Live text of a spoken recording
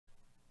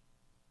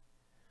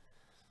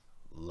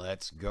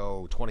Let's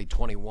go.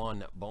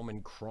 2021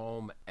 Bowman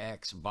Chrome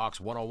X Box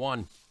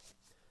 101.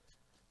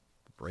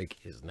 Break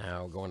is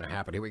now going to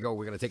happen. Here we go.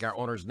 We're going to take our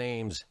owners'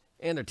 names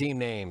and their team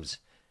names,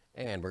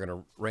 and we're going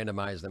to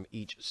randomize them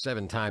each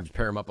 7 times,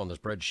 pair them up on the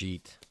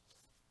spreadsheet.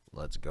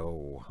 Let's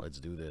go. Let's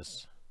do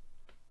this.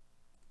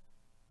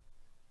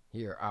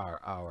 Here are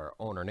our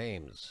owner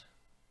names.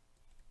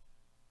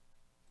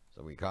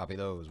 So we copy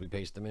those. We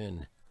paste them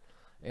in.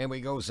 And we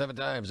go 7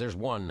 times. There's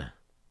 1.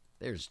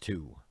 There's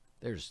 2.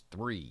 There's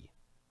 3,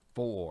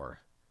 4,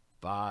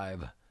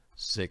 5,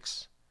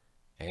 6,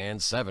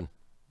 and 7.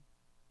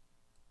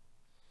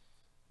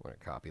 We're going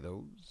to copy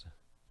those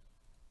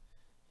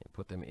and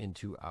put them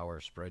into our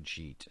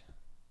spreadsheet.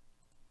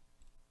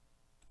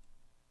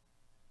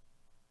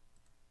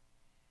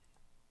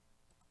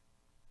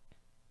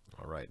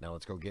 All right, now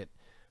let's go get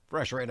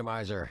fresh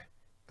randomizer.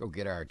 Go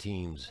get our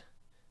teams.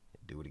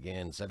 Do it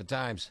again 7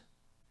 times.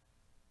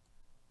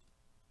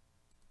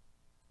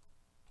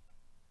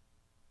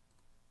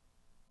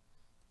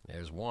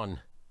 There's 1.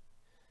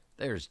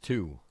 There's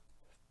 2,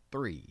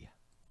 3,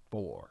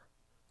 4,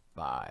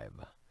 5,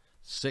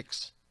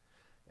 6,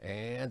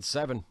 and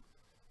 7.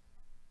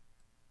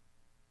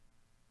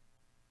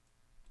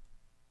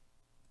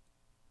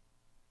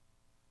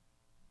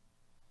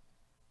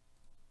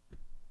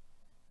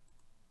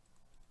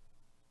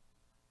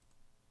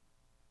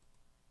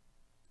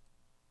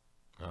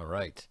 All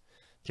right.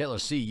 Taylor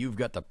C., you've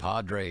got the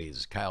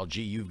Padres. Kyle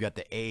G., you've got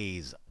the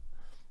A's.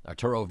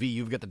 Arturo V.,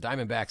 you've got the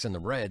Diamondbacks and the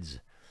Reds.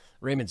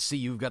 Raymond C.,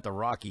 you've got the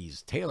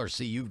Rockies. Taylor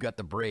C., you've got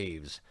the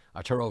Braves.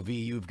 Arturo V.,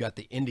 you've got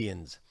the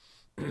Indians.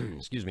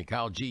 Excuse me.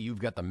 Kyle G., you've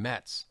got the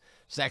Mets.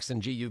 Saxton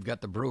G., you've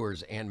got the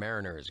Brewers and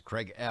Mariners.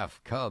 Craig F.,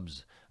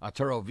 Cubs.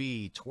 Arturo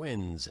V.,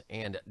 Twins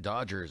and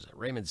Dodgers.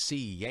 Raymond C.,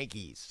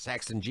 Yankees.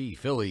 Saxton G.,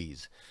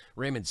 Phillies.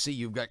 Raymond C.,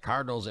 you've got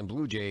Cardinals and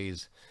Blue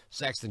Jays.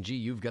 Saxton G.,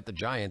 you've got the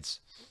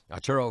Giants.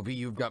 Arturo V.,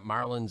 you've got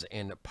Marlins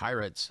and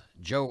Pirates.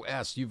 Joe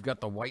S., you've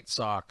got the White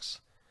Sox.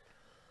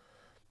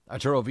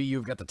 Arturo V.,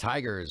 you've got the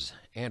Tigers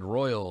and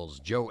Royals.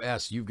 Joe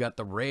S., you've got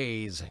the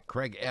Rays.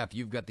 Craig F.,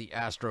 you've got the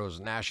Astros,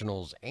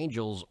 Nationals,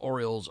 Angels,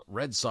 Orioles,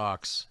 Red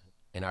Sox.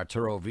 And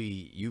Arturo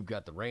V., you've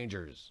got the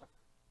Rangers.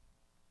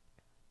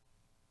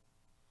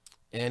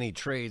 Any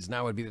trades,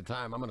 now would be the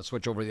time. I'm going to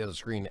switch over to the other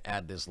screen to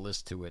add this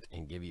list to it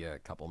and give you a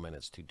couple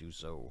minutes to do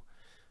so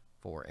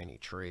for any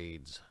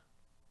trades.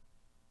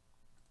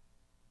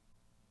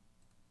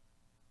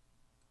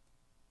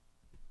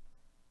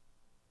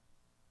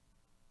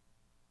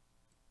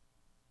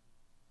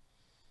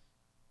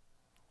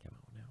 Come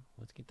on now.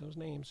 Let's get those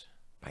names.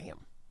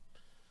 Bam.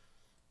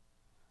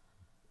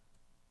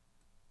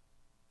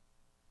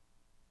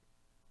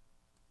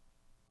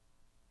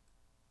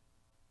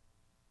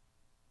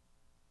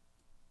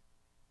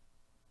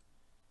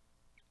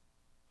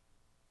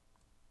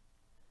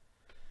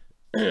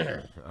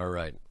 All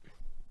right.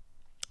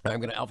 I'm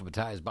going to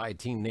alphabetize by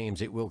team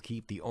names. It will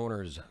keep the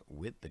owners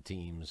with the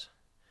teams,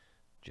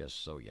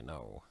 just so you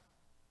know.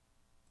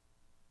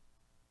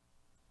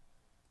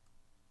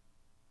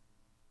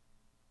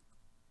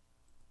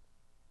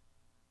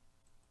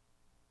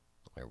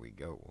 There we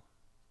go.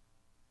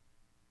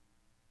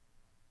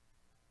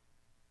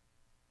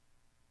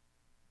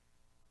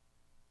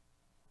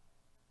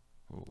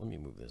 Let me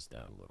move this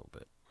down a little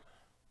bit.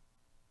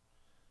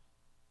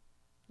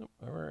 Nope,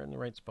 we're in the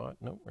right spot.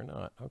 Nope, we're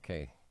not.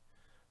 Okay.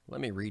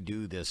 Let me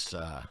redo this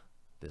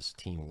this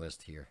team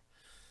list here.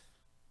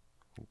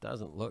 It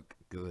doesn't look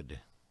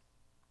good.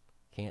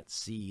 Can't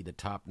see the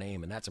top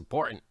name, and that's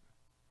important.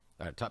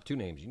 Top 2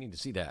 names. You need to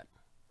see that.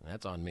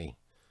 That's on me.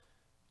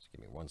 Just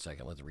give me 1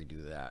 second. Let's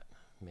redo that.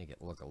 Make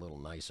it look a little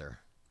nicer.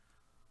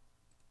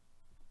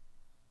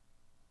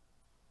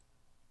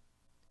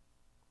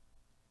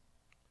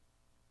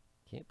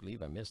 Can't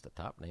believe I missed the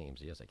top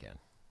names. Yes, I can.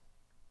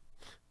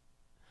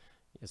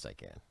 Yes, I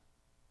can.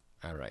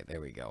 All right, there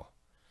we go.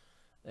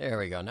 There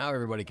we go. Now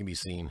everybody can be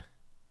seen.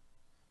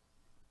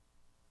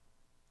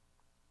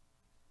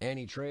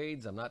 Any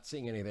trades? I'm not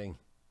seeing anything.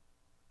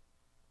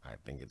 I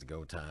think it's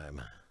go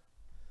time.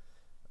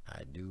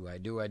 I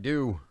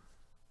do.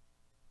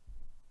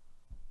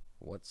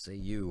 What say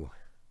you?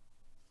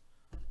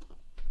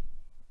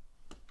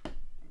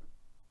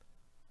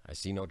 I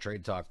see no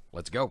trade talk.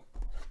 Let's go.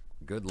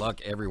 Good luck,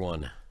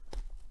 everyone.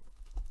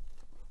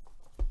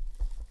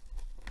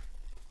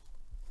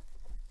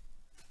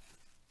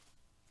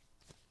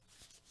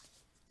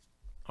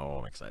 Oh,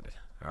 I'm excited.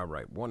 All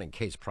right, 1 in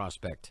case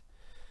prospect.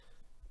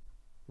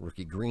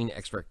 Rookie green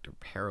X-Factor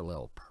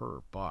parallel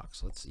per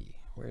box. Let's see.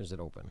 Where is it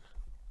open?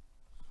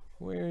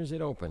 Where is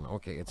it open?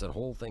 Okay, it's a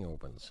whole thing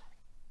opens.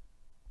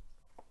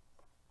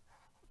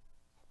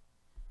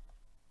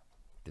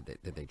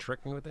 Did they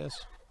trick me with this?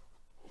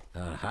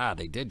 Aha,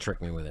 they did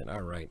trick me with it.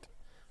 All right.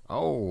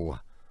 Oh,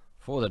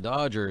 for the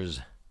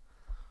Dodgers,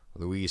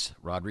 Luis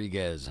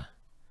Rodriguez.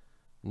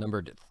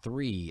 Numbered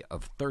 3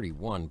 of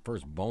 31.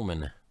 First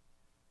Bowman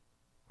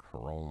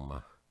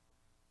Chrome.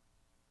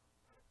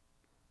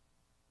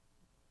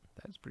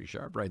 That's pretty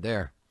sharp right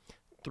there.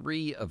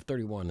 3 of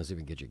 31. Let's see if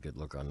we can get you a good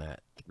look on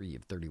that. 3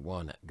 of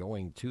 31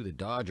 going to the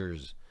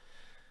Dodgers.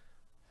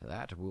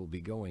 That will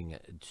be going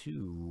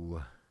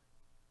to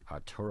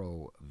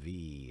Arturo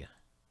V.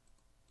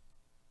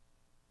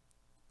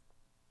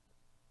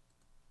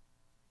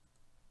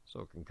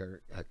 So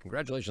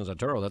congratulations,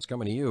 Arturo. That's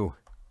coming to you.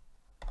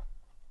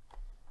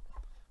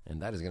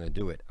 And that is going to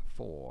do it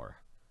for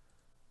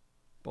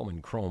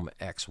Bowman Chrome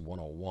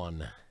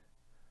X101.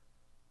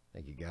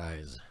 Thank you,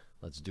 guys.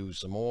 Let's do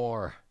some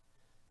more.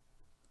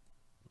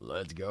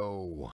 Let's go.